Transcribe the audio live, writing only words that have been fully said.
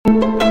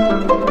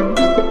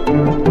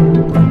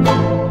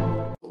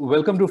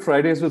Welcome to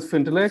Fridays with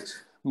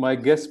Fintellect. My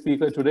guest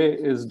speaker today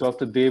is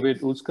Dr.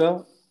 David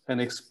Uzca, an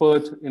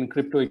expert in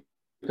crypto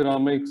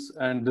economics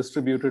and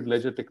distributed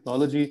ledger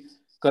technology,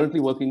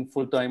 currently working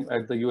full-time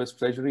at the US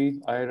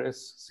Treasury,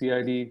 IRS,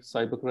 CID,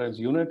 Cybercrimes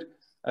Unit,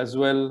 as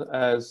well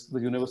as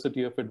the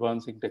University of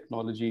Advancing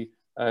Technology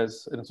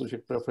as an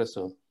associate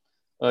professor.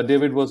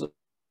 David was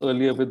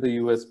earlier with the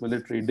US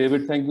military.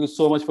 David, thank you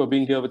so much for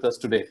being here with us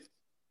today.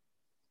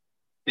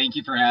 Thank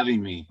you for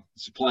having me.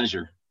 It's a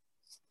pleasure.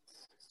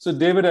 So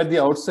David, at the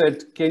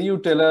outset, can you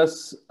tell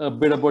us a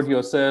bit about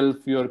yourself,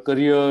 your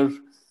career,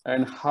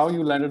 and how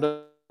you landed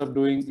up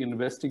doing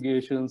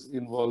investigations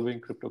involving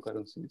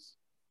cryptocurrencies?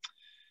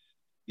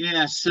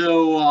 Yeah,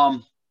 so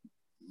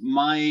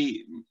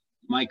my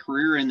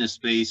career in this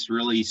space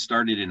really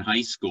started in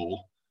high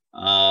school.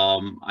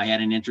 I had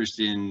an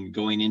interest in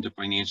going into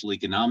financial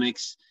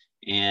economics,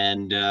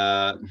 and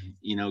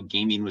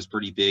gaming was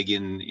pretty big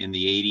in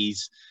the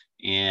 80s.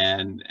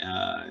 And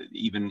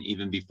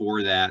even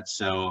before that.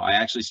 So I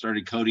actually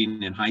started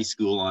coding in high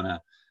school on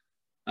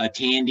a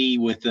Tandy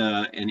with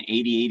an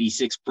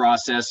 8086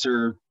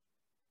 processor,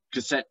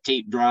 cassette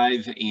tape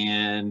drive,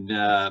 and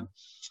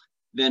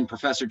then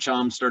Professor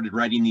Chum started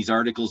writing these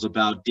articles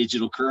about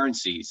digital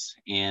currencies,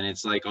 and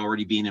it's like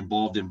already being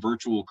involved in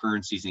virtual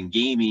currencies and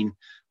gaming.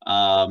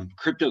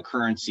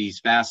 Cryptocurrencies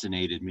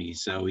fascinated me,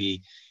 so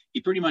he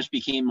pretty much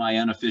became my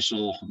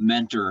unofficial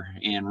mentor,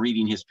 and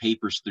reading his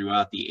papers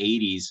throughout the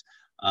 80s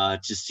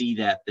to see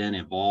that then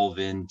evolve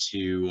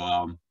into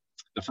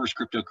the first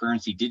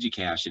cryptocurrency,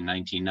 DigiCash, in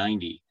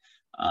 1990.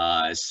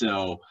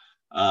 So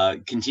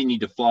continued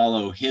to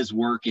follow his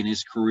work and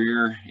his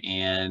career,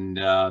 and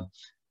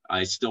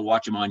I still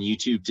watch him on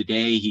YouTube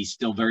today. He's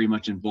still very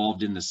much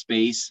involved in the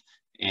space,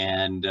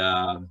 and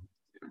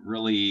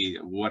really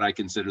what I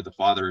consider the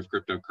father of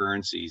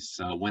cryptocurrencies.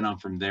 Went on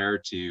from there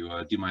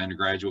to do my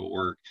undergraduate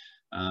work,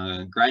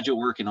 graduate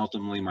work, and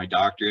ultimately my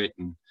doctorate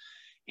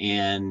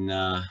in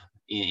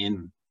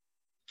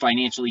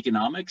financial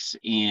economics,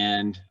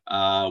 and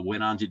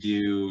went on to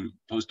do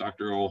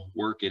postdoctoral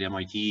work at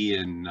MIT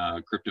in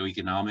crypto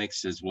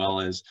economics, as well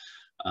as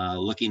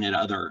looking at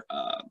other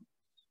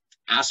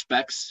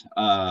aspects,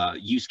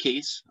 use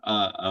case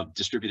of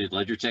distributed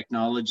ledger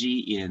technology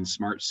in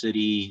smart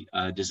city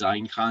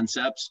design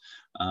concepts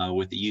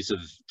with the use of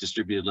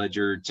distributed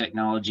ledger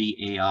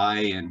technology,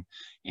 AI,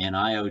 and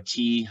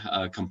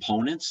IoT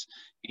components.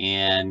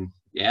 And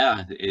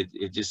yeah,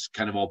 it just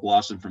kind of all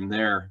blossomed from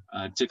there.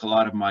 Took a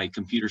lot of my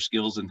computer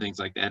skills and things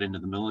like that into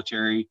the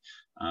military,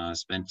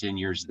 spent 10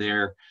 years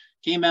there,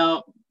 came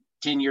out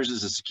 10 years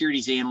as a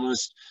securities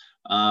analyst,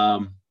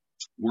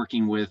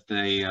 working with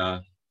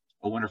a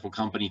wonderful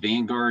company,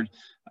 Vanguard,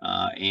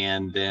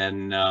 and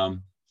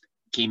then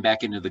came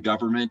back into the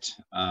government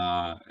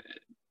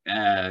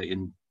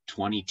in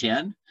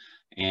 2010,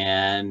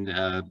 and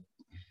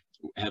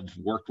have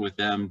worked with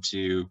them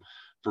to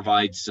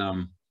provide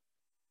some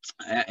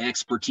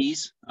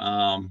expertise,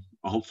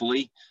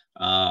 hopefully,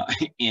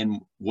 in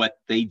what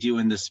they do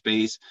in this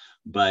space.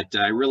 But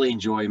I really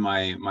enjoy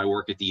my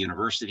work at the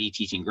university,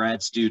 teaching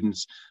grad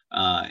students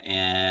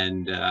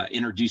and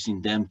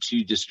introducing them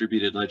to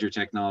distributed ledger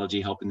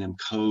technology, helping them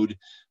code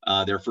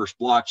their first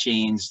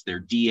blockchains,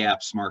 their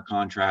DApp smart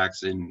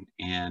contracts,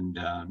 and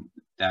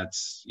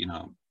that's,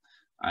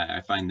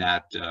 I find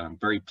that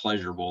very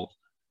pleasurable.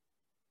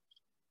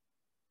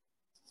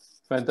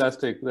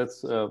 Fantastic.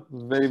 That's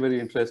very, very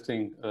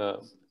interesting,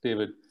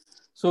 David.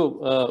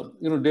 So,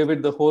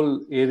 David, the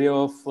whole area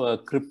of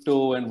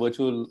crypto and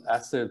virtual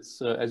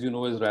assets, as you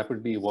know, is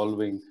rapidly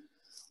evolving.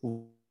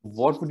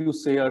 What would you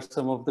say are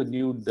some of the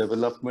new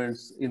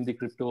developments in the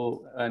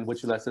crypto and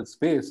virtual asset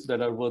space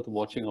that are worth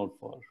watching out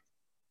for?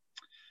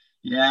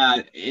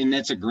 Yeah, and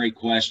that's a great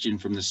question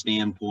from the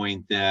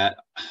standpoint that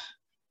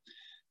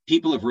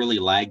people have really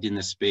lagged in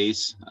the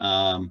space.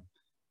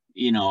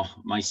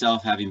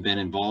 Myself having been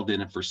involved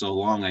in it for so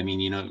long, I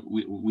mean,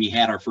 we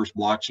had our first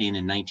blockchain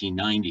in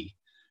 1990.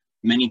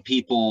 Many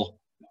people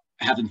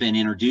haven't been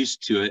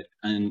introduced to it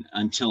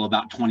until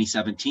about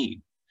 2017.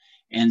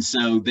 And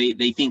so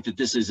they think that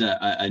this is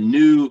a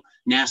new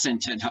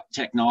nascent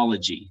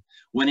technology,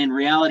 when in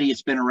reality,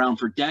 it's been around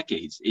for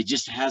decades. It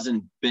just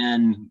hasn't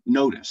been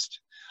noticed.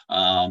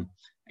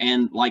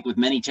 And like with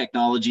many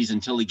technologies,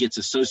 until it gets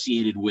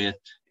associated with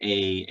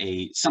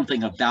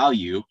something of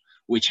value,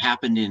 which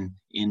happened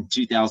in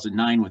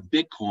 2009 with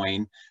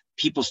Bitcoin,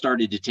 people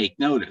started to take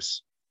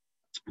notice.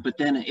 But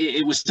then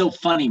it was still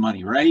funny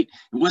money, right?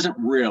 It wasn't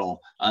real.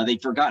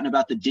 They'd forgotten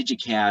about the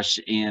DigiCash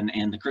and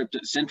the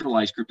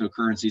centralized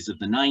cryptocurrencies of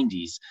the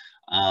 90s.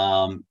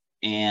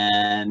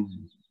 And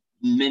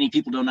many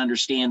people don't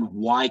understand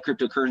why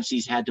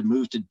cryptocurrencies had to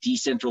move to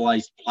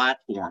decentralized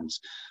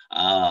platforms.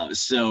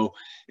 So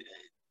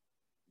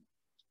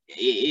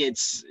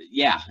it's,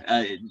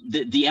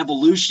 the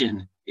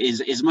evolution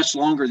is much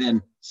longer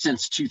than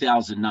since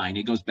 2009.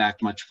 It goes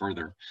back much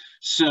further.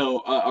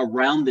 So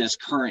around this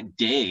current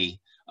day,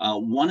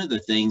 one of the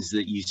things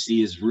that you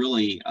see is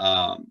really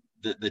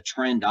the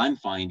trend I'm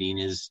finding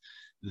is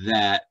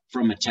that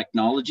from a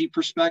technology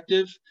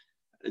perspective,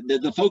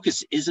 the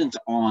focus isn't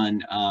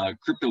on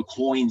crypto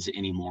coins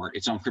anymore.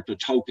 It's on crypto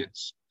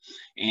tokens.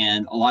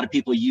 And a lot of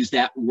people use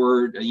that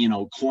word, you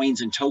know,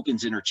 coins and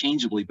tokens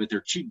interchangeably, but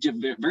they're two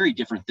very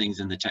different things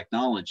in the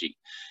technology.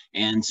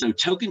 And so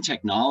token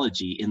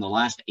technology in the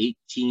last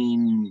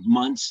 18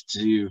 months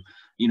to,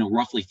 you know,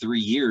 roughly 3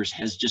 years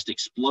has just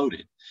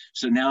exploded.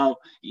 So now,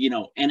 you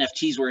know,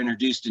 NFTs were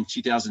introduced in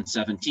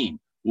 2017.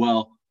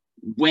 Well,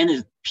 when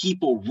did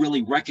people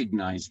really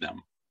recognize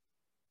them?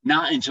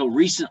 Not until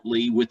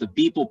recently with the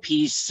Beeple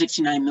piece,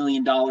 $69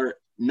 million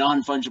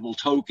non-fungible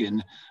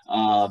token.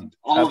 All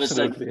of a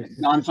sudden,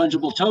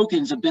 non-fungible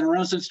tokens have been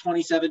around since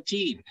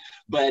 2017.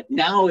 But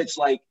now it's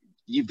like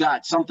you've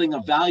got something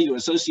of value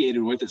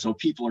associated with it, so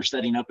people are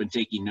setting up and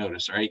taking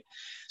notice, right?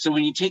 So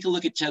when you take a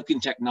look at token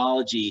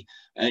technology,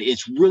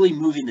 it's really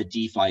moving the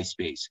DeFi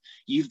space.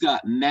 You've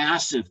got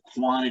massive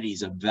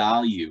quantities of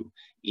value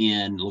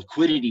in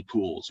liquidity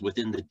pools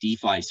within the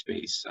DeFi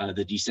space,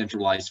 the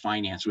decentralized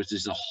finance, which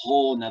is a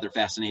whole nother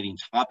fascinating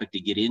topic to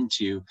get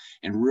into,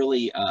 and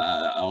really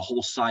a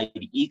whole side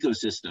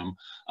ecosystem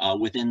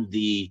within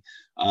the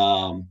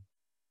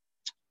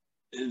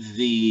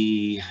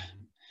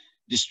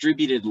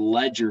distributed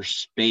ledger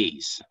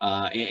space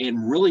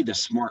and really the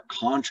smart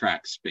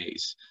contract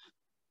space.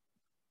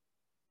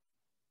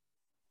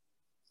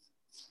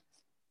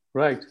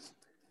 Right.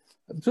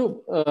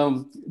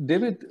 So,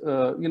 David,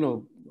 you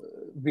know,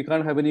 we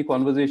can't have any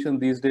conversation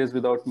these days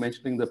without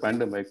mentioning the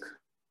pandemic.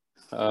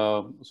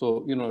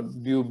 So, you know,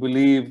 do you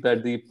believe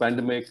that the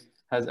pandemic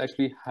has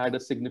actually had a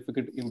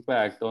significant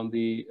impact on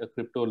the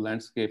crypto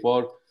landscape,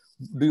 or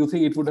do you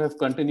think it would have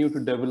continued to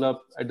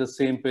develop at the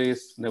same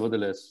pace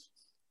nevertheless?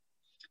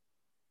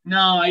 No,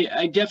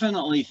 I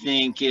definitely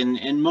think,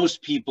 and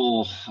most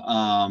people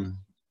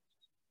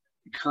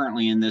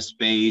currently in this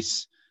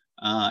space,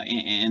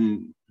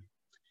 and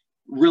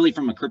really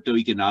from a crypto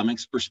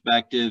economics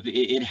perspective,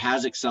 it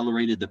has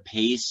accelerated the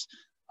pace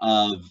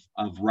of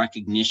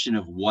recognition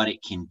of what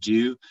it can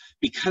do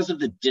because of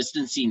the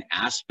distancing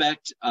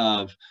aspect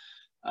of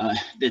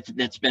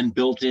that's been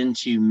built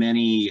into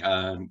many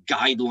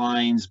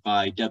guidelines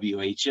by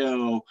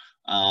WHO,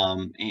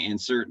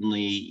 and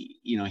certainly,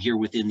 you know, here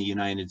within the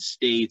United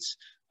States,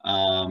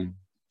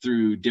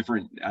 through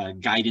different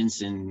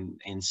guidance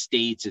in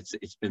states.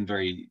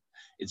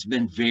 It's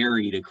been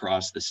varied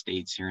across the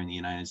states here in the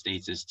United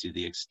States as to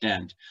the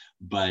extent,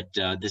 but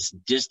this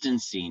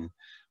distancing,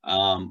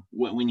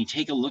 when you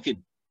take a look at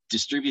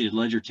distributed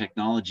ledger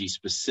technology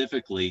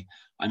specifically,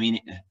 I mean,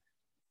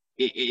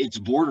 it's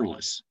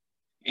borderless.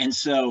 And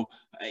so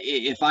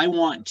if I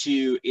want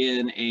to,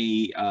 in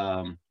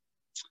a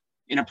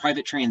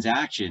private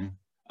transaction,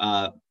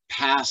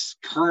 pass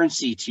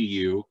currency to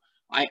you,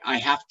 I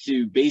have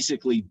to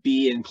basically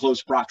be in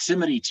close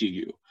proximity to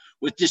you.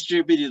 With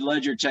distributed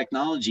ledger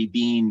technology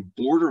being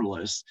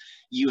borderless,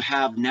 you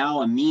have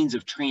now a means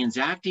of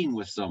transacting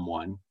with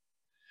someone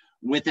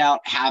without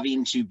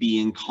having to be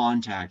in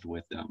contact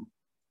with them.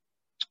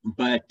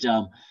 But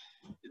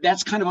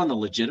that's kind of on the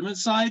legitimate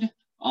side.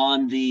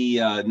 On the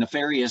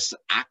nefarious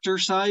actor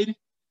side,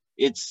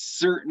 it's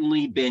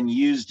certainly been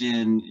used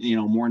in, you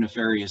know, more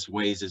nefarious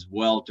ways as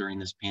well during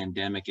this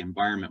pandemic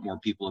environment. More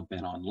people have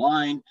been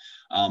online.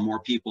 More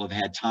people have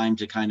had time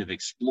to kind of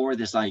explore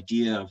this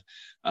idea of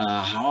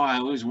how I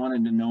always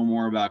wanted to know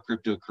more about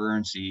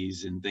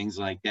cryptocurrencies and things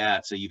like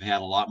that. So you've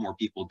had a lot more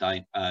people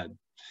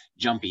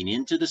jumping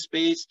into the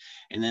space.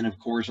 And then, of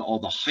course, all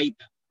the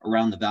hype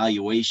around the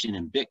valuation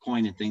and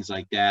Bitcoin and things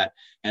like that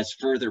has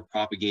further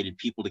propagated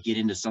people to get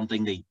into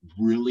something they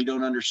really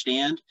don't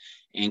understand,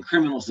 and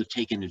criminals have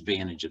taken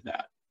advantage of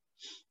that.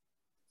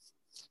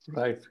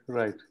 Right,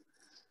 right.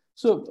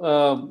 So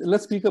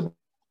let's speak a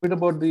bit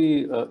about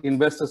the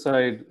investor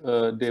side,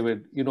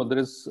 David. You know, there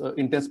is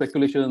intense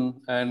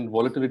speculation and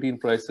volatility in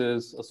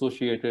prices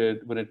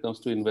associated when it comes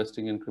to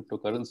investing in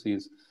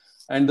cryptocurrencies,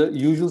 and the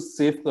usual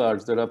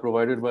safeguards that are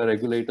provided by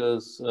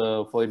regulators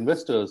for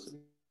investors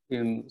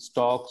in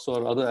stocks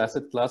or other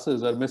asset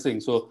classes are missing.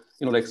 So,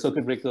 you know, like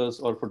circuit breakers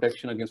or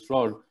protection against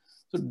fraud.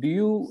 So do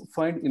you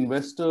find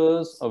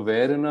investors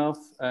aware enough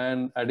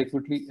and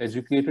adequately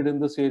educated in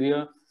this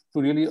area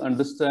to really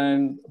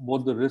understand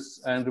both the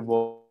risks and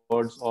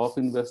rewards of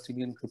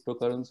investing in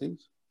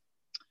cryptocurrencies?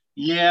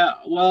 Yeah,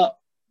 well,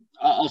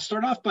 I'll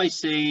start off by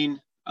saying,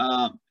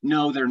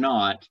 no, they're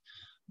not.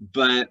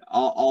 But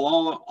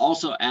I'll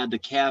also add the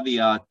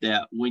caveat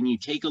that when you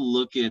take a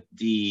look at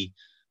the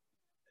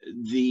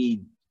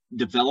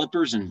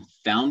developers and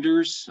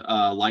founders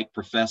like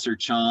Professor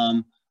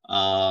Chum,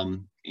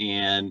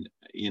 and,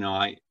 you know,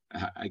 I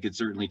could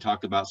certainly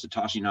talk about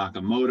Satoshi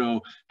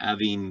Nakamoto,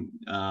 having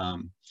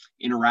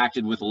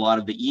interacted with a lot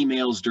of the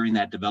emails during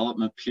that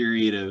development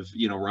period of,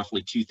 you know,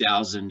 roughly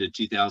 2000 to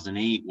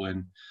 2008,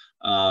 when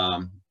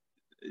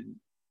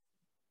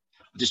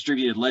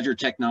distributed ledger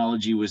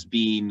technology was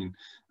being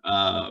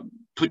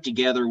put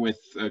together with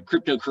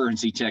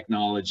cryptocurrency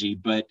technology.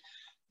 But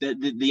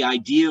the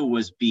idea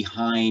was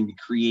behind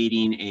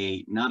creating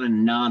a, not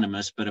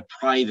anonymous, but a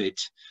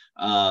private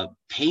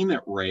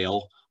payment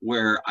rail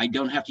where I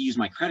don't have to use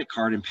my credit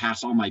card and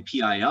pass all my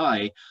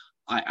PII.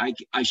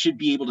 I should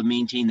be able to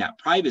maintain that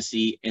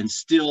privacy and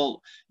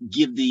still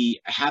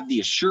have the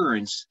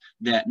assurance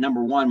that,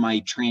 number one, my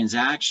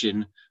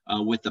transaction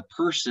with the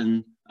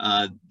person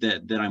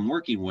that I'm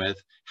working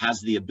with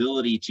has the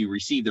ability to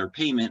receive their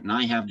payment, and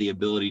I have the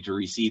ability to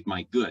receive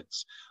my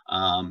goods.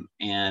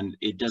 And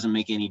it doesn't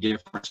make any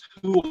difference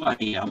who I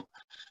am.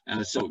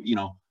 So, you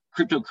know,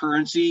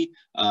 cryptocurrency,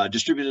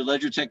 distributed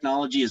ledger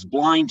technology is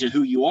blind to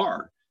who you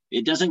are.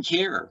 It doesn't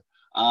care.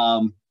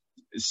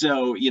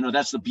 So, you know,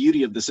 that's the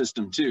beauty of the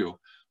system too.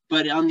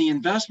 But on the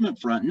investment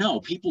front, no,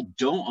 people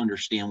don't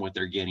understand what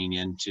they're getting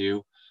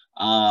into.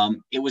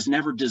 It was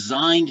never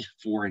designed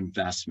for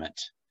investment.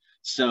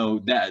 So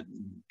that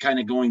kind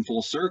of going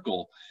full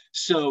circle.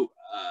 So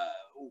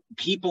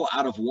people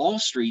out of Wall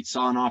Street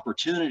saw an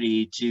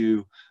opportunity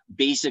to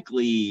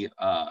basically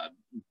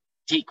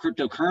take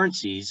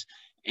cryptocurrencies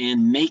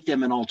and make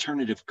them an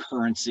alternative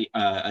currency,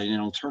 an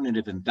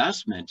alternative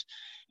investment.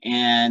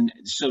 And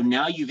so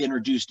now you've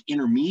introduced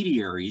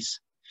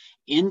intermediaries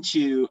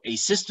into a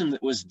system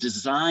that was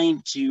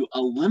designed to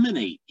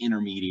eliminate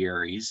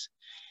intermediaries.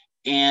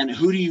 And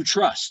who do you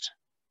trust?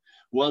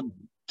 Well,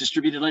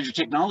 distributed ledger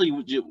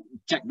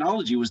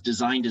technology was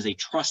designed as a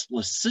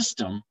trustless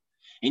system,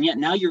 and yet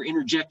now you're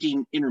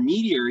interjecting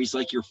intermediaries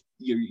like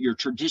your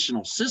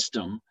traditional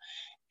system,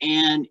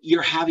 and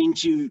you're having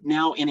to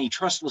now, in a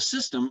trustless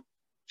system,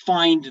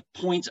 find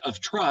points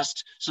of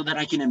trust so that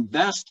I can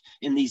invest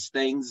in these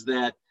things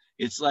that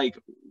it's like,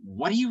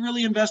 what are you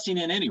really investing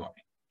in anyway?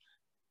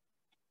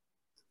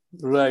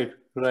 Right,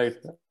 right.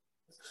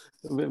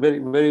 Very,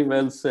 very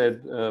well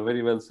said.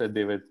 Very well said,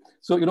 David.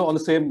 So, you know, on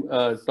the same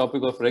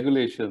topic of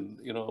regulation,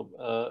 you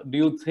know, do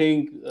you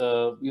think,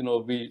 you know,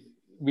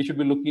 we should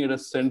be looking at a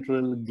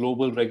central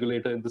global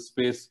regulator in the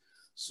space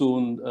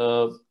soon?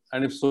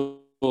 And if so,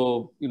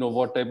 you know,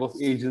 what type of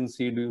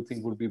agency do you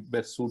think would be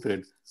best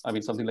suited? I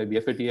mean, something like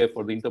the FATF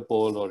or the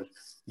Interpol or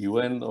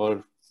UN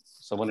or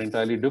someone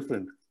entirely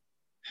different?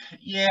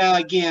 Yeah,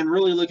 again,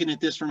 really looking at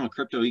this from a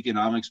crypto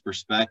economics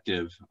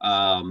perspective.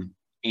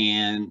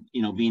 And,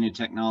 you know, being a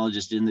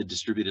technologist in the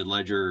distributed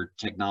ledger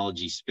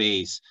technology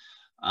space,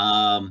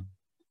 I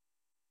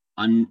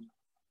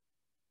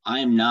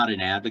am not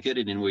an advocate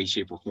in any way,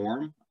 shape, or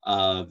form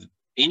of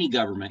any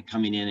government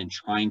coming in and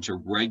trying to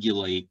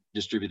regulate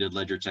distributed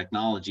ledger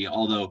technology.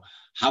 Although,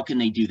 how can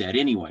they do that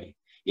anyway?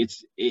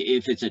 If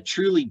it's a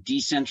truly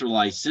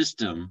decentralized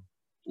system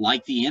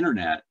like the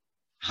internet,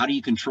 how do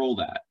you control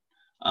that?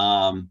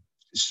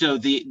 So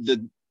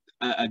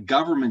a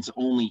government's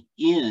only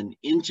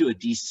into a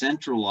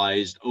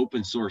decentralized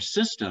open source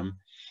system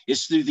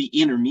is through the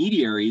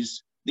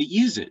intermediaries that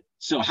use it.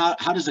 So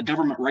how does a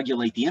government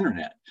regulate the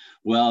internet?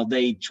 Well,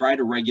 they try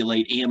to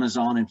regulate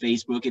Amazon and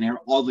Facebook and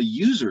all the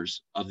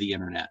users of the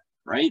internet,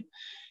 right?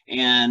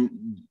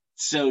 And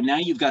so now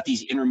you've got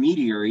these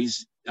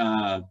intermediaries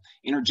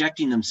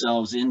interjecting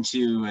themselves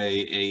into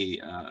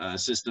a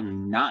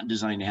system not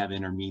designed to have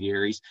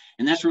intermediaries.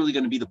 And that's really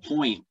going to be the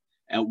point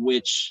at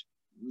which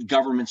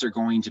governments are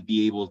going to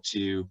be able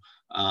to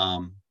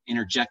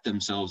interject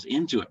themselves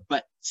into it.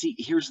 But see,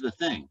 here's the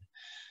thing.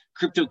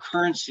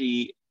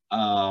 Cryptocurrency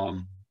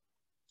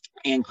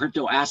and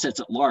crypto assets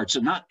at large.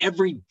 So not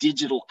every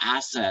digital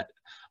asset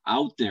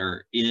out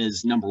there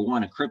is, number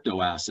one, a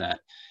crypto asset,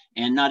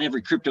 and not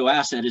every crypto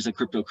asset is a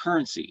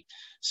cryptocurrency.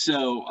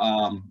 So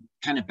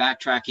kind of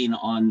backtracking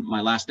on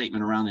my last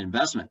statement around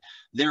investment,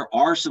 there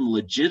are some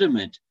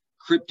legitimate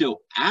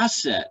crypto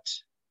asset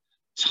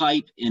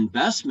type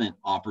investment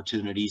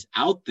opportunities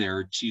out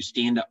there to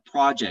stand up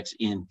projects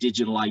in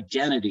digital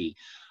identity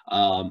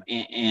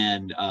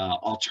and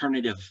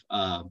alternative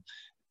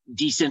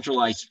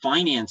decentralized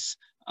finance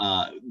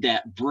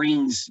that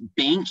brings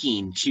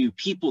banking to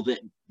people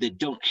that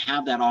don't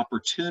have that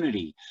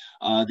opportunity.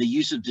 The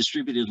use of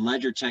distributed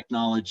ledger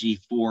technology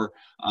for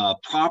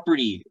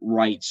property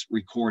rights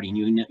recording.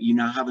 You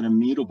now have an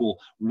immutable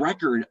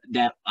record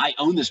that I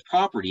own this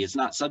property. It's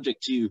not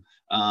subject to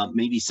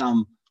maybe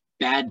some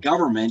bad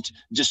government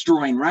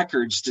destroying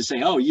records to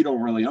say, oh, you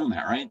don't really own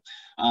that, right?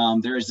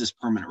 There is this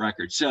permanent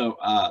record. So,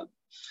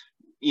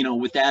 you know,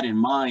 with that in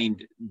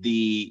mind,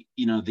 the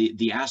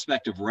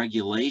aspect of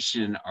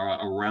regulation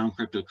around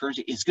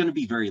cryptocurrency is going to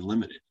be very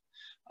limited.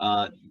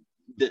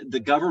 The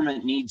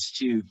governments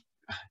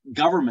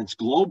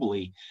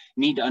globally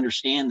need to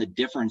understand the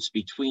difference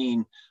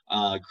between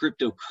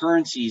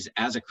cryptocurrencies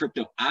as a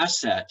crypto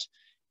asset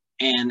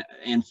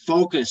and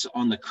focus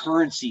on the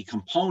currency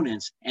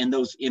components and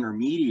those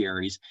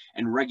intermediaries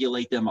and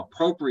regulate them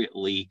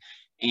appropriately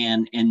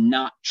and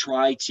not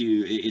try to,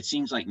 it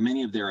seems like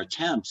many of their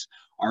attempts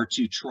are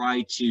to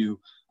try to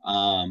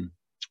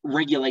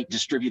regulate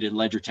distributed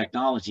ledger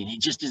technology, and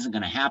it just isn't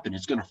going to happen.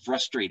 It's going to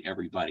frustrate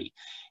everybody.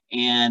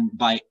 And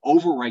by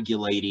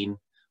over-regulating,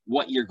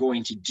 what you're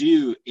going to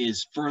do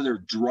is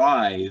further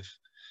drive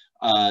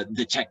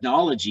the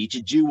technology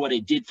to do what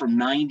it did from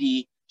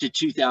 90 to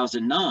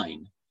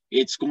 2009.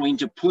 It's going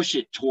to push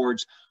it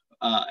towards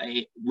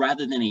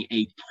rather than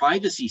a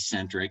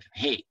privacy-centric,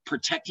 hey,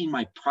 protecting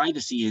my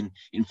privacy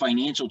in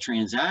financial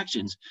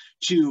transactions,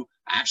 to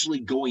actually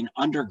going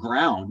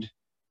underground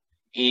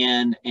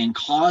and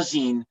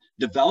causing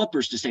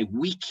developers to say,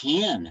 we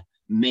can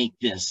make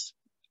this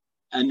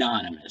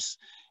anonymous.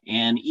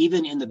 And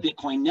even in the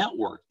Bitcoin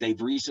network, they've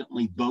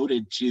recently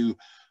voted to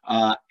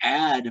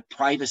add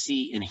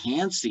privacy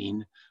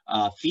enhancing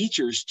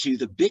features to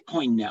the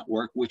Bitcoin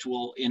network, which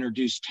will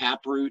introduce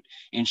Taproot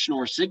and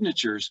Schnorr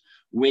signatures,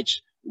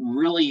 which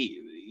really,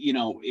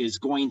 is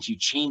going to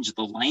change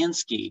the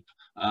landscape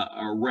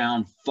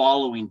around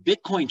following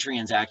Bitcoin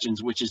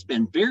transactions, which has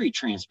been very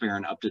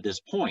transparent up to this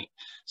point.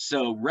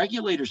 So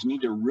regulators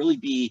need to really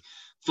be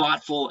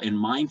thoughtful and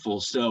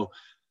mindful. So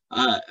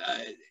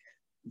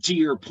to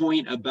your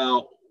point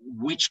about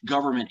which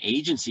government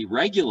agency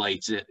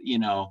regulates it,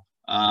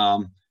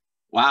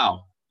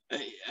 wow.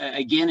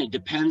 Again, it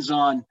depends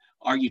on,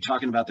 are you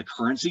talking about the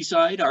currency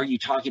side? Are you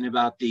talking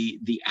about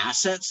the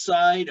asset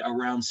side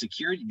around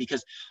security?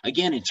 Because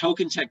again, in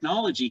token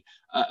technology,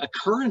 a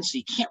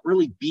currency can't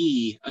really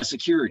be a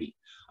security.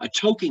 A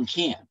token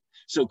can.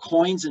 So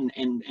coins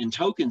and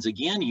tokens,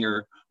 again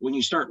here, when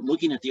you start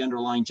looking at the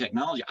underlying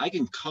technology, I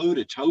can code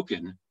a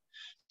token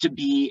to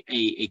be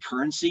a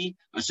currency,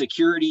 a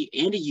security,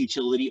 and a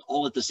utility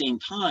all at the same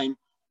time,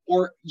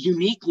 or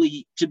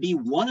uniquely to be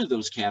one of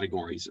those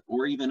categories,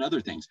 or even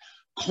other things.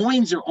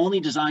 Coins are only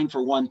designed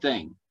for one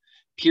thing,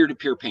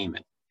 peer-to-peer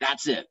payment.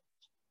 That's it.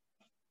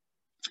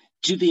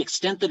 To the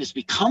extent that it's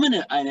becoming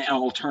an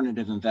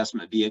alternative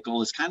investment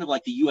vehicle, is kind of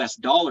like the US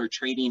dollar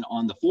trading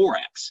on the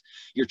Forex.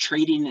 You're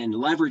trading and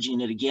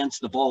leveraging it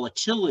against the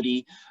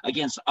volatility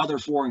against other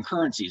foreign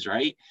currencies,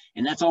 right?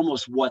 And that's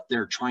almost what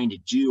they're trying to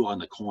do on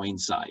the coin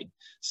side.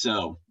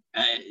 So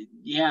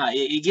yeah,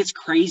 it gets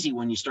crazy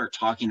when you start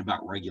talking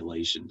about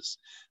regulations.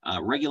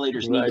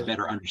 Regulators need to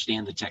better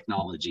understand the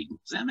technology.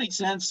 Does that make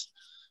sense?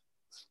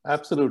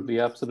 Absolutely,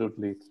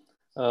 absolutely.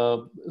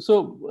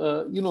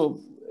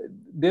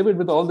 David,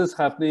 with all this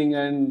happening,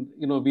 and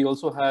we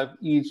also have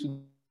each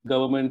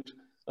government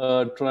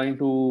trying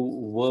to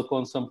work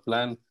on some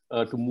plan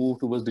to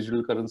move towards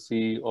digital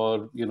currency,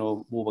 or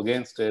move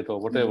against it, or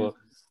whatever. Mm-hmm.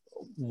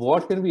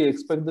 What can we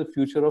expect the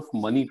future of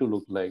money to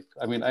look like?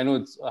 I mean, I know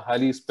it's a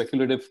highly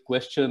speculative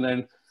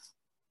question,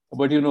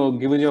 but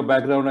given your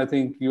background, I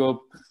think you're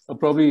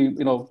probably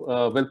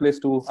well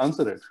placed to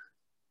answer it.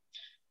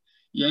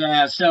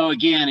 Yeah. So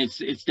again,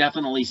 it's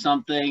definitely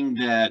something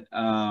that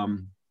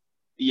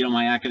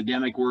my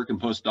academic work and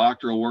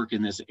postdoctoral work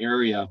in this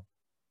area,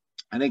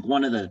 I think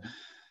one of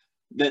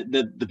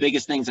the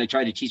biggest things I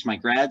try to teach my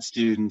grad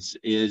students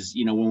is,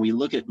 when we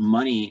look at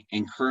money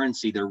and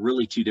currency, they're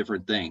really two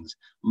different things.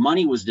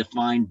 Money was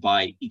defined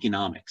by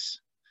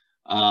economics.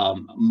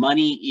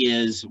 Money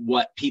is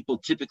what people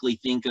typically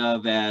think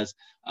of as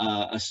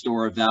a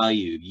store of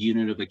value,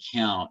 unit of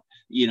account,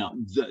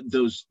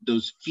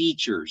 those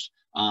features.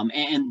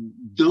 And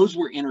those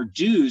were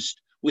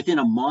introduced within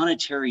a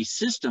monetary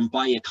system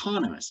by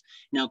economists.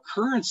 Now,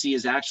 currency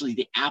is actually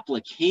the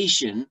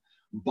application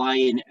by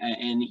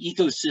an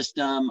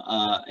ecosystem,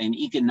 an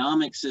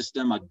economic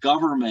system, a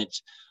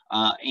government.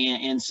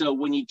 And so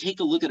when you take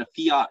a look at a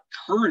fiat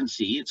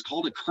currency, it's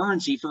called a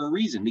currency for a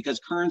reason, because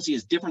currency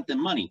is different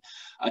than money.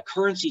 A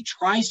currency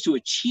tries to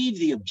achieve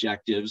the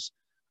objectives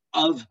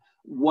of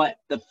what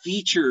the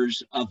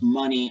features of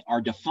money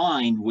are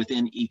defined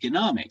within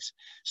economics.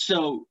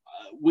 So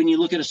when you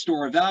look at a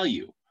store of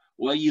value,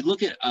 well, you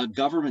look at a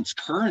government's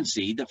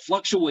currency that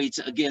fluctuates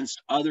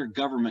against other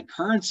government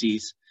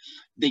currencies.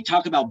 They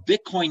talk about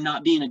Bitcoin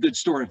not being a good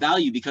store of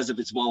value because of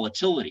its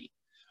volatility.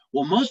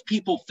 Well, most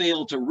people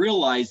fail to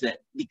realize that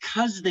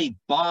because they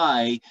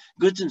buy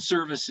goods and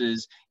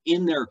services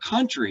in their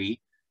country,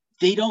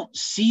 they don't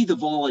see the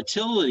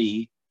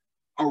volatility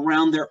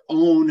around their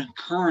own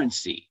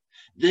currency.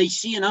 They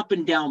see an up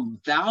and down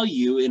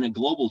value in a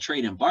global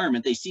trade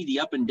environment. They see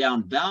the up and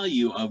down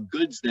value of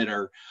goods that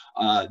are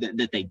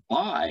that they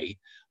buy.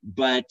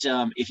 But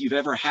if you've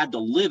ever had to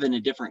live in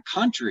a different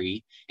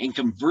country and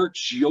convert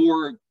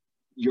your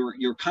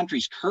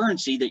country's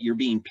currency that you're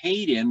being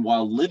paid in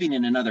while living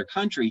in another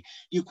country,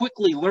 you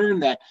quickly learn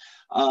that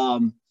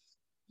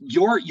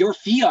your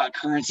fiat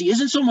currency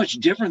isn't so much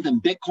different than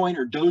Bitcoin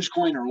or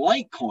Dogecoin or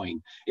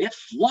Litecoin. It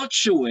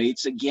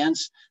fluctuates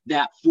against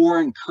that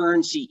foreign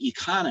currency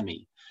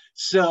economy.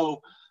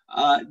 So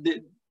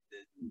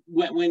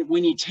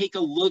when you take a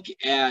look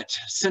at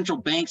central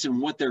banks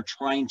and what they're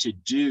trying to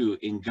do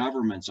in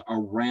governments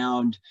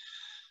around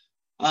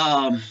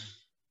what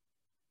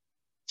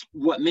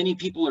many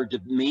people are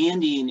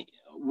demanding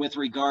with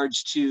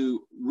regards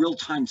to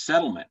real-time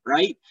settlement,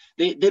 right?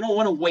 They don't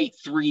want to wait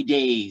 3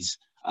 days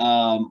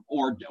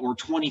or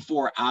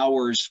 24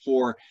 hours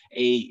for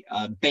a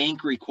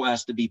bank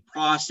request to be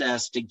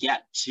processed to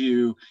get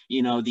to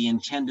the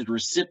intended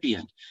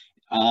recipient.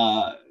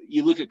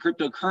 You look at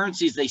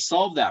cryptocurrencies, they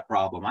solve that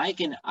problem. I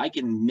can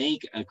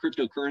make a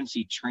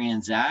cryptocurrency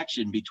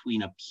transaction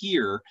between a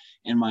peer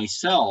and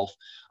myself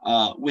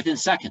within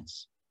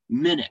seconds,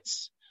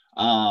 minutes.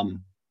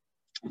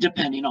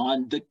 depending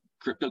on the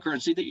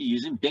cryptocurrency that you're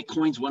using.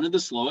 Bitcoin's one of the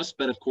slowest,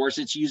 but of course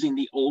it's using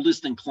the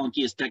oldest and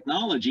clunkiest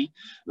technology.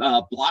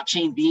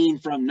 Blockchain being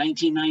from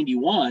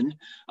 1991,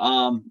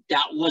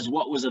 that was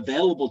what was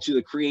available to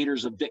the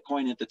creators of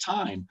Bitcoin at the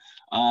time.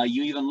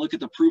 You even look at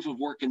the proof of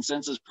work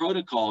consensus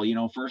protocol, you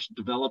know, first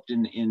developed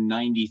in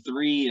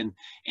 93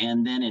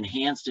 and then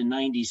enhanced in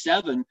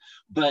 97,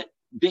 but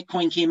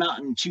Bitcoin came out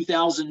in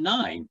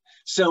 2009.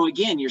 So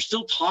again, you're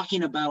still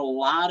talking about a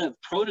lot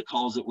of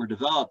protocols that were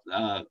developed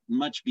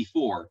much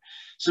before.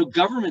 So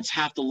governments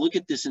have to look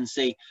at this and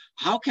say,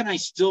 how can I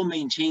still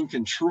maintain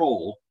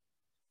control?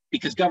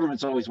 Because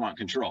governments always want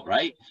control,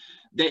 right?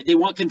 They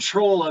want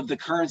control of the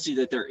currency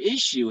that they're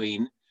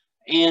issuing.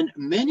 And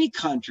many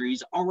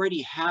countries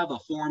already have a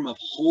form of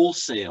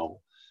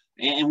wholesale.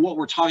 And what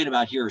we're talking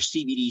about here are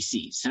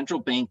CBDCs, central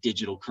bank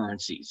digital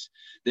currencies.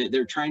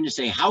 They're trying to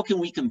say, how can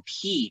we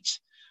compete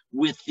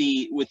with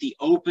the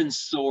open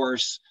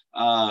source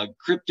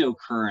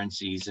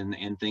cryptocurrencies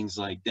and things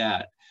like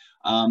that?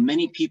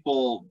 Many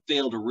people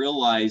fail to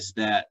realize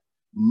that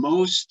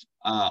most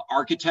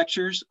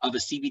architectures of a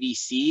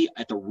CBDC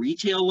at the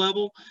retail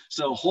level,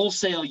 so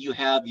wholesale, you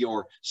have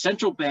your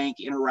central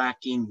bank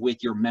interacting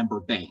with your member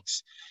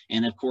banks.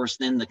 And of course,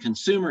 then the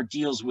consumer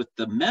deals with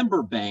the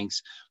member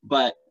banks,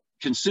 but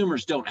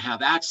consumers don't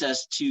have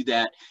access to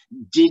that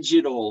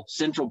digital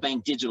central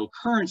bank digital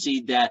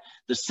currency that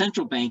the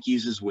central bank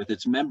uses with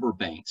its member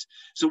banks.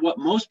 So what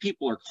most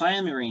people are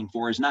clamoring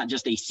for is not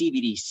just a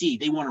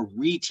CBDC, they want a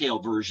retail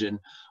version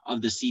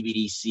of the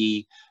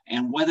CBDC.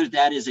 And whether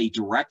that is a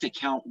direct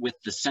account with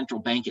the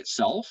central bank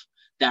itself,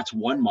 that's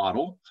one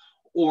model,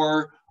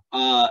 or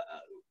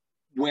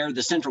where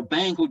the central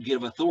bank would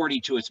give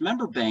authority to its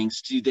member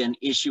banks to then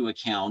issue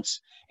accounts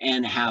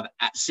and have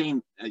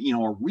same,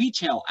 a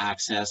retail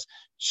access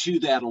to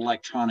that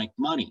electronic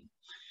money.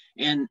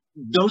 And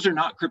those are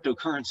not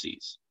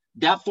cryptocurrencies.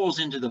 That falls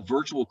into the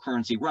virtual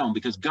currency realm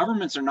because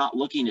governments are not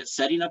looking at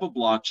setting up a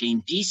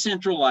blockchain,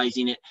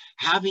 decentralizing it,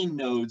 having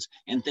nodes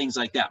and things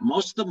like that.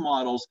 Most of the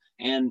models,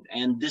 and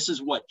this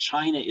is what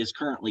China is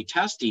currently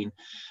testing,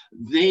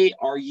 they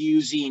are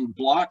using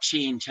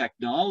blockchain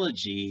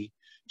technology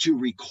to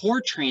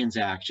record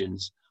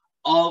transactions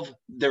of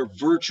their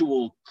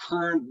virtual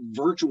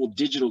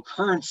digital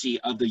currency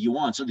of the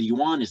yuan. So the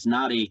yuan is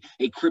not a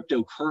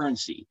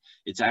cryptocurrency.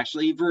 It's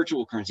actually a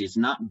virtual currency. It's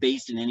not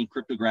based in any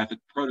cryptographic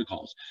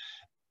protocols.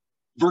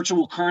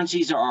 Virtual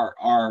currencies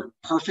are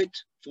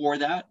perfect for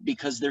that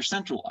because they're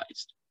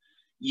centralized.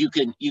 You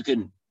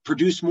can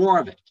produce more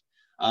of it.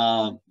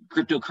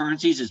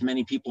 Cryptocurrencies, as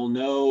many people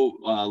know,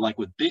 like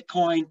with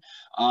Bitcoin,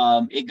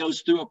 it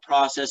goes through a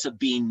process of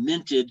being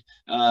minted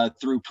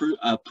through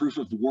proof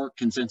of work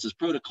consensus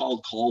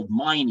protocol called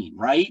mining,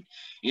 right?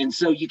 And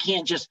so you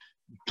can't just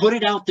put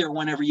it out there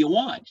whenever you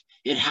want.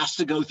 It has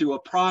to go through a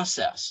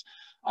process.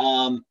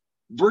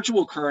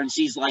 Virtual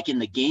currencies, like in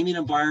the gaming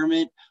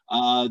environment,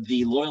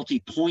 the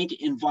loyalty point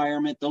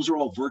environment, those are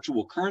all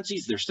virtual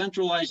currencies. They're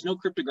centralized, no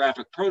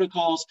cryptographic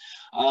protocols.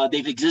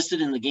 They've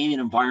existed in the gaming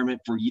environment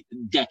for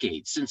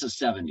decades, since the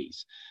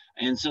 70s.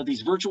 And so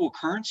these virtual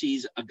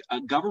currencies, a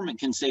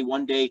government can say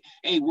one day,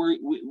 hey,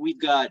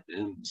 we've got,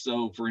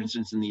 so for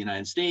instance, in the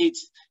United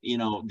States,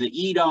 the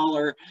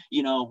e-dollar,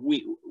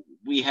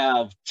 we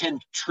have $10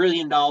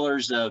 trillion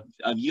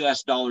of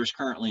US dollars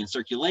currently in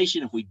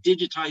circulation. If we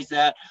digitize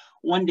that,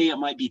 one day it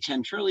might be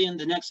 10 trillion.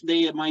 The next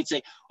day it might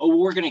say, oh,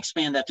 we're going to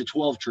expand that to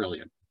 12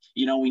 trillion.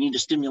 We need to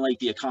stimulate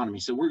the economy.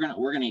 So we're going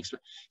to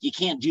expand. You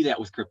can't do that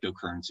with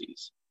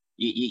cryptocurrencies.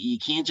 You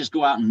can't just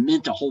go out and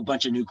mint a whole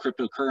bunch of new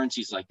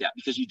cryptocurrencies like that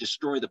because you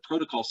destroy the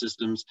protocol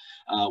systems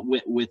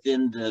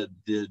within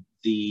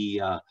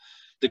the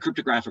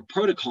cryptographic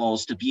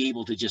protocols to be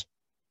able to just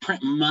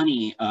print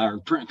money or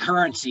print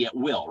currency at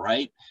will,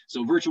 right?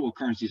 So virtual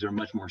currencies are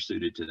much more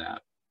suited to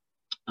that.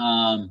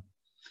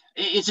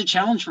 It's a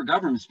challenge for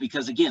governments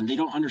because, again, they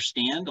don't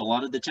understand a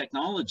lot of the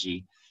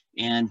technology,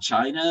 and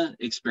China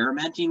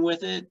experimenting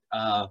with it.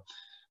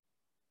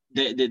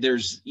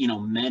 There's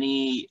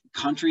many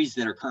countries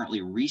that are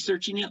currently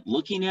researching it,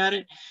 looking at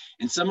it,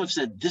 and some have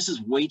said this is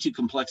way too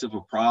complex of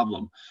a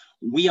problem.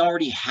 We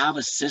already have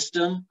a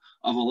system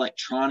of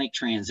electronic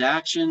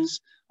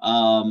transactions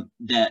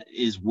that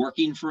is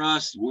working for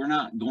us. We're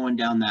not going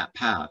down that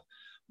path.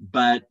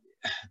 But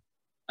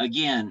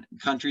again,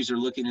 countries are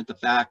looking at the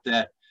fact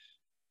that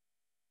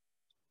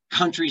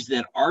countries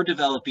that are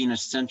developing a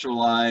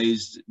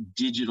centralized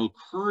digital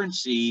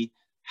currency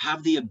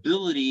have the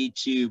ability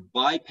to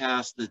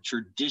bypass the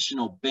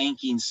traditional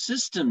banking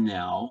system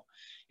now.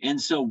 And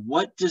so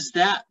what does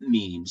that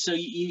mean? So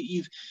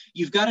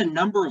you've got a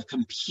number of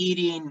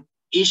competing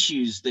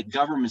issues that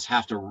governments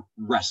have to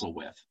wrestle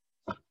with.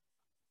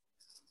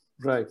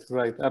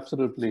 Right,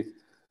 absolutely.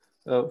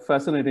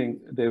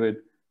 Fascinating, David.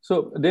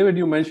 So David,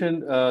 you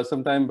mentioned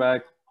some time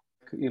back,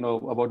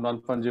 about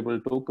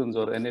non-fungible tokens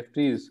or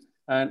NFTs.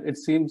 And it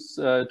seems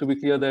to be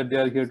clear that they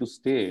are here to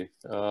stay.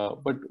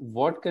 But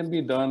what can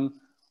be done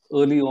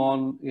early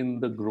on in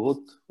the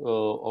growth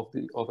of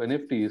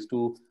NFTs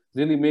to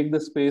really make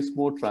the space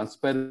more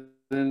transparent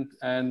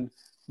and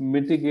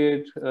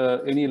mitigate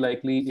any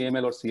likely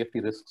AML or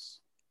CFT risks?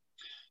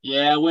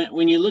 Yeah,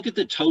 when you look at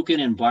the token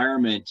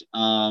environment,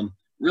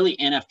 really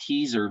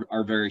NFTs are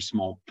a very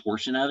small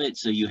portion of it.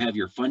 So you have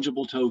your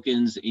fungible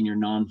tokens and your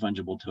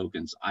non-fungible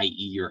tokens, i.e.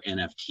 your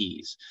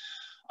NFTs.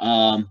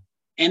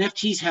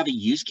 NFTs have a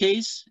use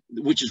case,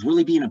 which is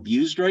really being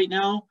abused right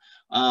now,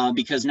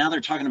 because now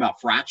they're talking about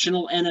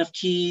fractional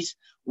NFTs,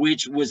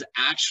 which was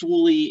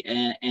actually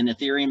an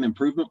Ethereum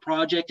improvement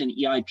project, an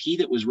EIP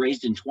that was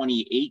raised in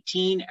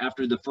 2018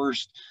 after the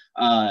first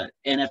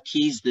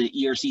NFTs, the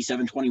ERC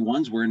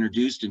 721s, were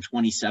introduced in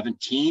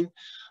 2017.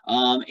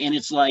 And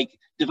it's like,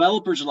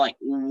 developers are like,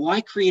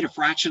 why create a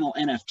fractional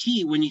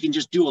NFT when you can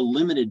just do a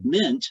limited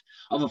mint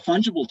of a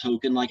fungible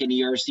token like an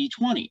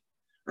ERC20,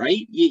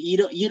 right? You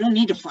don't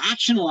need to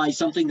fractionalize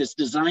something that's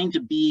designed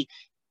to be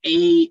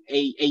a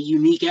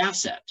unique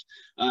asset.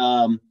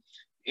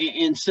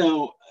 And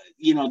so,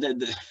 you know,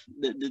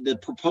 the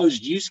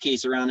proposed use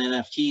case around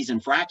NFTs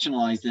and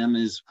fractionalize them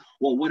is,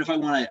 well, what if I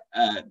want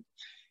to,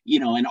 you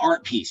know, an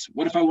art piece?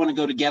 What if I want to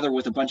go together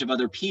with a bunch of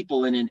other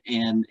people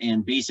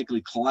and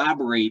basically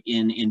collaborate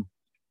in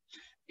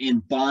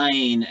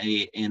buying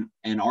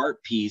an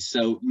art piece?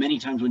 So many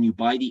times when you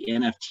buy the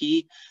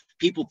NFT,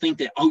 people think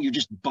that, oh, you're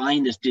just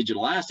buying this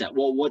digital asset.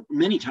 Well,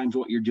 many times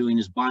what you're doing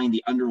is buying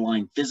the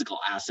underlying physical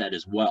asset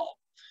as well.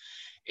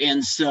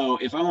 And so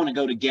if I want to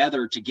go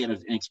together to get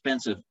an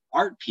expensive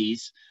art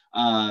piece,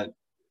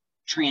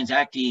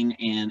 transacting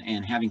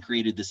and having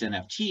created this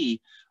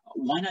NFT,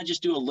 why not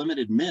just do a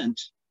limited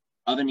mint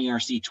of an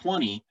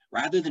ERC20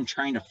 rather than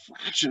trying to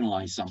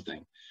fractionalize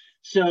something?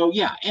 So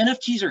yeah,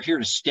 NFTs are here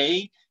to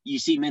stay. You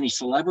see many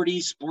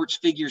celebrities, sports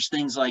figures,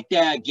 things like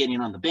that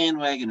getting on the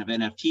bandwagon of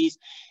NFTs.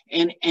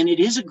 And it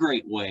is a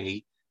great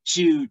way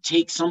to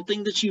take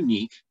something that's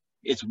unique,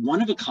 it's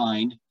one of a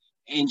kind,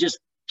 and just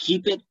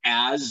keep it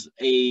as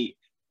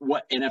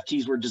what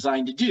NFTs were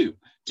designed to do,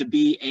 to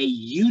be a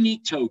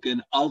unique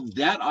token of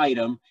that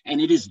item,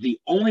 and it is the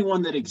only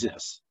one that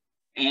exists.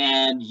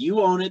 And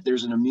you own it,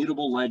 there's an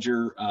immutable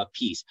ledger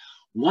piece.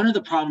 One of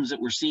the problems that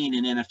we're seeing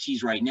in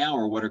NFTs right now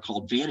are what are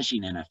called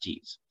vanishing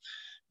NFTs.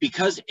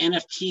 Because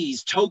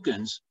NFTs,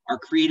 tokens, are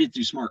created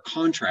through smart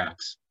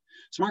contracts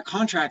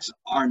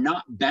are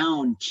not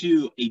bound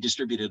to a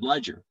distributed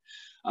ledger.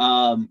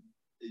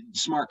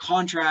 Smart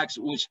contracts,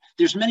 which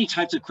there's many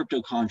types of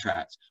crypto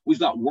contracts. We've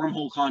got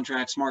wormhole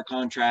contracts, smart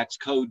contracts,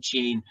 code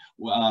chain,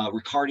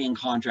 Ricardian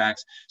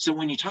contracts. So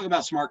when you talk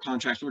about smart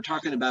contracts, we're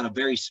talking about a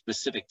very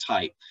specific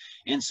type.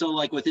 And so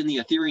like within the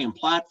Ethereum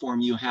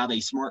platform, you have a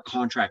smart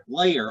contract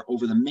layer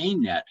over the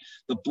mainnet.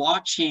 The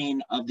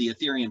blockchain of the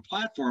Ethereum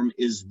platform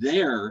is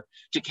there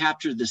to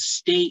capture the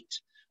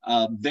state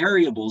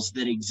variables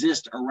that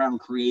exist around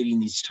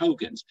creating these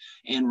tokens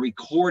and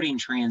recording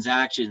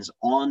transactions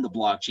on the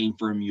blockchain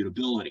for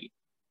immutability.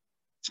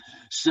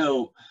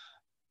 So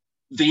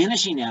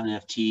vanishing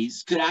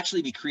NFTs could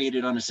actually be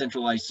created on a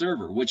centralized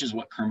server, which is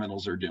what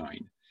criminals are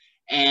doing.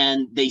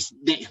 And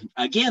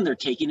they're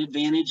taking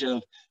advantage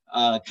of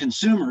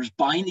consumers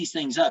buying these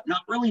things up,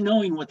 not really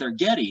knowing what they're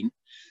getting,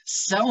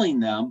 selling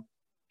them,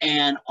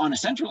 and on a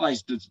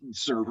centralized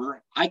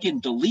server, I can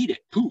delete it.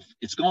 Poof,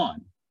 it's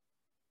gone.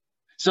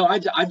 So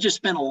I've just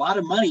spent a lot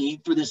of money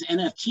for this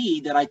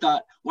NFT that I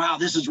thought, wow,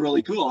 this is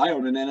really cool. I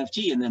own an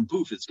NFT, and then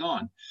poof, it's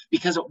gone.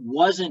 Because it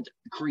wasn't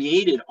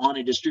created on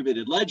a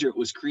distributed ledger. It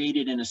was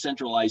created in a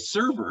centralized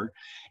server.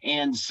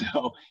 And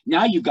so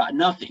now you've got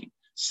nothing.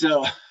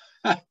 So,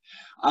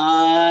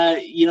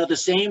 you know, the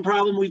same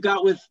problem we've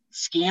got with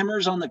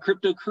scammers on the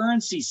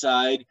cryptocurrency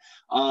side,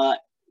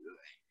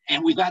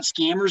 and we've got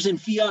scammers in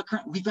fiat.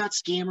 We've got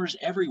scammers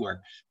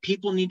everywhere.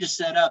 People need to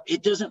set up.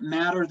 It doesn't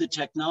matter the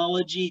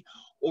technology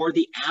or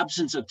the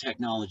absence of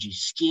technology.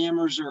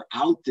 Scammers are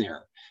out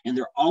there, and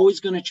they're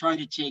always going to try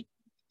to take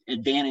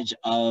advantage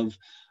of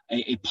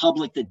a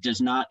public that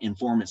does not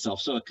inform itself.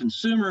 So a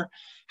consumer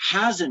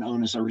has an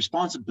onus, a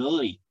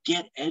responsibility.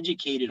 Get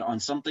educated on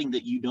something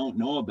that you don't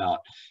know about.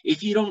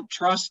 If you don't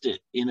trust it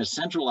in a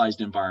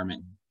centralized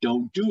environment,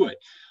 don't do it.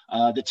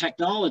 The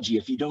technology,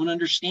 if you don't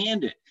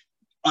understand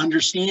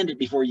it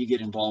before you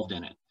get involved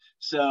in it.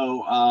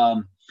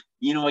 So,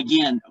 you know,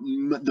 again,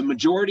 the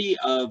majority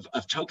of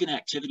token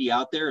activity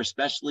out there,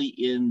 especially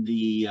in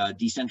the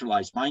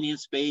decentralized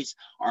finance space,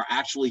 are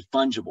actually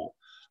fungible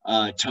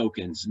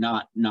tokens,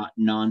 not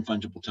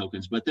non-fungible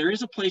tokens. But there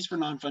is a place for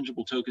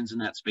non-fungible tokens in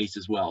that space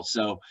as well.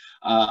 So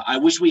I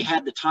wish we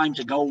had the time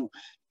to go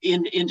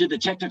into the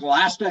technical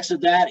aspects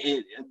of that.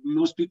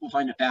 Most people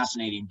find it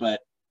fascinating,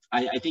 but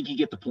I think you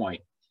get the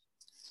point.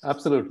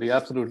 Absolutely,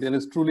 absolutely. And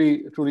it's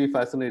truly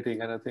fascinating.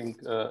 And I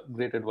think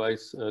great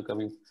advice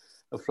coming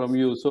from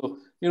you. So,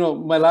 you know,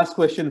 my last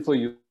question for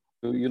you,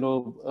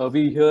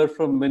 we hear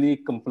from many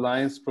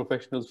compliance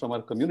professionals from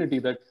our community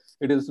that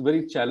it is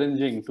very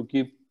challenging to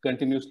keep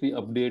continuously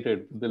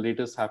updated the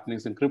latest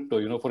happenings in crypto.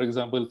 You know, for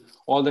example,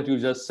 all that you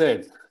just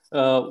said,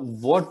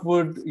 what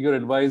would your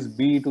advice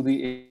be to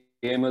the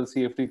AML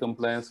CFT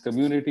compliance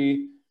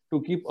community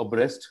to keep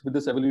abreast with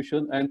this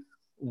evolution? And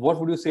what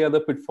would you say are the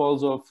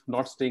pitfalls of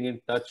not staying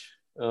in touch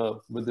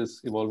with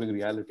this evolving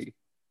reality?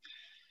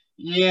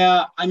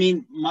 Yeah, I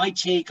mean, my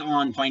take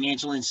on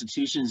financial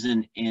institutions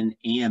and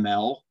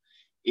AML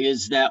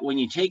is that when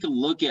you take a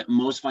look at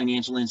most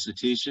financial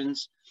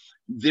institutions,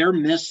 they're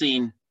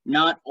missing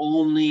not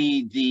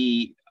only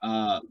the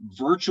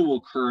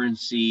virtual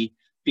currency,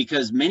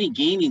 because many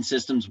gaming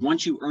systems,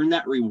 once you earn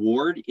that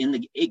reward,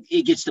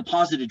 it gets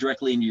deposited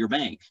directly into your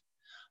bank.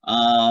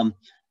 Um,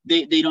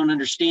 they don't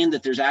understand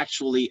that there's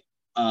actually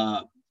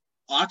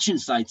auction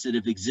sites that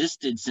have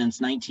existed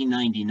since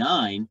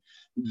 1999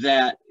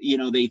 that, you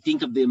know, they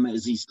think of them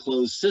as these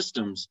closed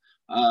systems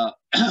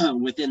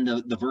within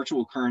the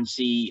virtual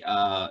currency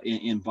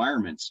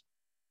environments,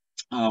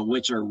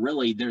 which are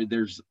really,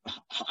 there's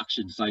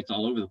auction sites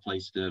all over the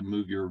place to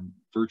move your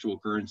virtual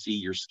currency,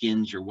 your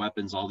skins, your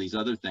weapons, all these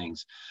other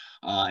things,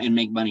 and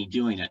make money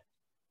doing it.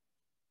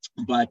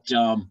 But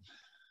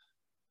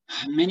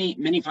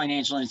many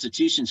financial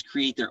institutions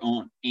create their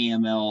own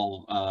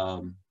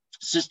AML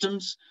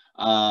systems,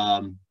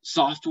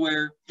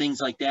 software, things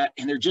like that,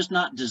 and they're just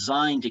not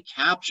designed to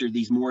capture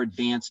these more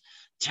advanced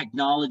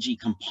technology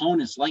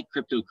components like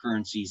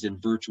cryptocurrencies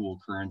and virtual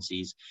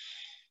currencies.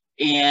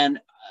 And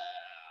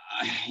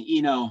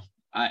you know,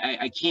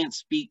 I can't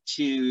speak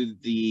to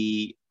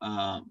the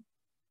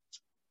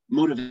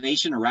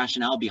motivation or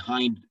rationale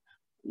behind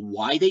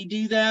why they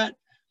do that,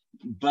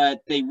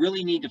 but they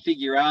really need to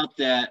figure out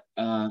that,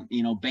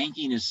 you know,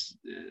 banking is,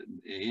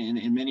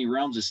 in many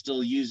realms, is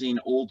still using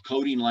old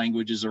coding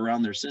languages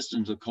around their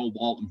systems of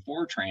COBOL and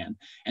Fortran.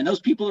 And those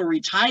people are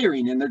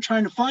retiring, and they're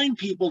trying to find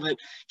people that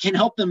can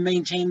help them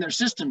maintain their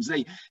systems.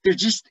 They're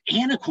just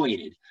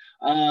antiquated.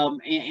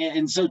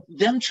 And so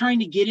them trying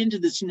to get into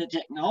this new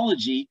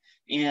technology,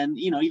 and,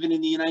 you know, even in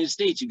the United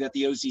States, you've got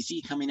the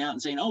OCC coming out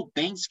and saying, oh,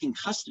 banks can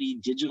custody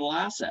digital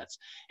assets.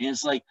 And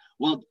it's like,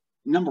 well,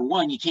 number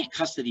one, you can't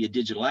custody a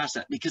digital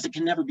asset because it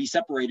can never be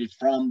separated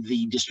from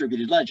the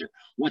distributed ledger.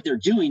 What they're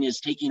doing is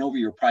taking over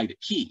your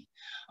private key.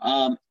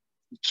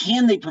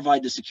 Can they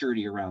provide the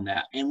security around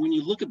that? And when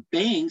you look at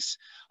banks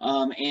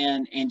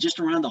and just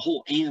around the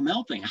whole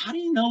AML thing, how do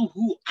you know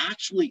who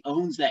actually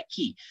owns that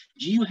key?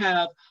 Do you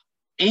have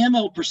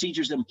AML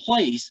procedures in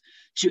place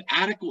to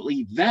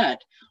adequately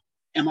vet,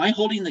 am I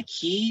holding the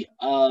key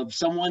of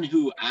someone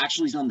who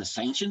actually is on the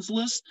sanctions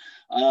list,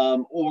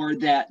 or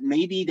that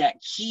maybe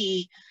that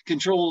key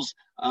controls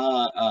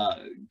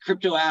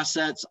crypto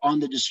assets on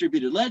the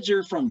distributed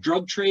ledger from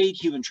drug trade,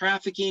 human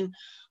trafficking?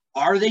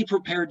 Are they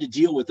prepared to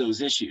deal with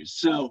those issues?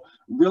 So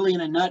really,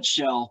 in a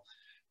nutshell,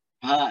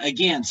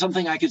 again,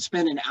 something I could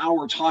spend an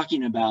hour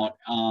talking about.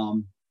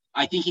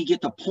 I think you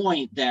get the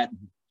point that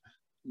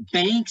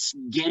banks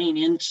getting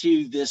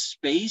into this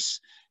space,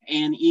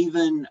 and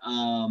even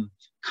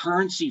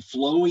currency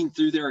flowing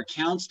through their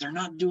accounts, they're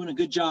not doing a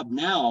good job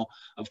now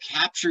of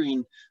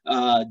capturing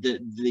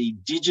the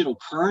digital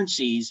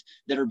currencies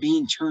that are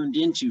being turned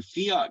into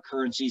fiat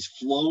currencies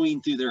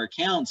flowing through their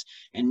accounts.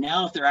 And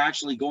now if they're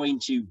actually going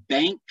to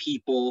bank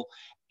people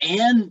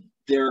and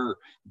their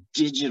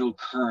digital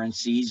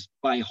currencies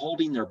by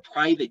holding their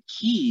private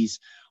keys,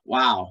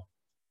 wow.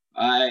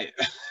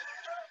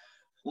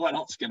 What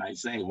else can I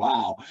say?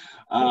 Wow.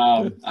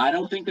 I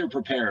don't think they're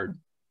prepared.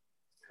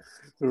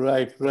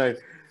 Right, right.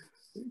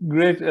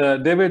 Great.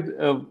 David,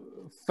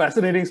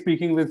 fascinating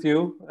speaking with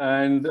you.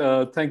 And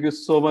thank you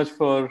so much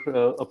for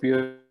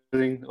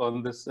appearing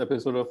on this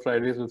episode of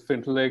Fridays with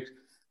Fintellect.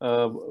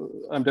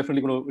 I'm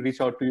definitely going to reach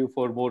out to you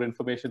for more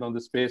information on the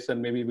space, and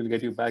maybe we'll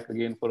get you back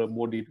again for a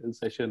more detailed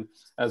session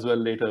as well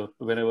later,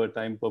 whenever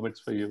time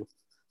permits for you.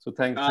 So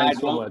thanks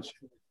so much.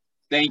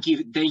 Thank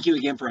you. Thank you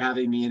again for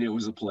having me, and it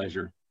was a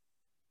pleasure.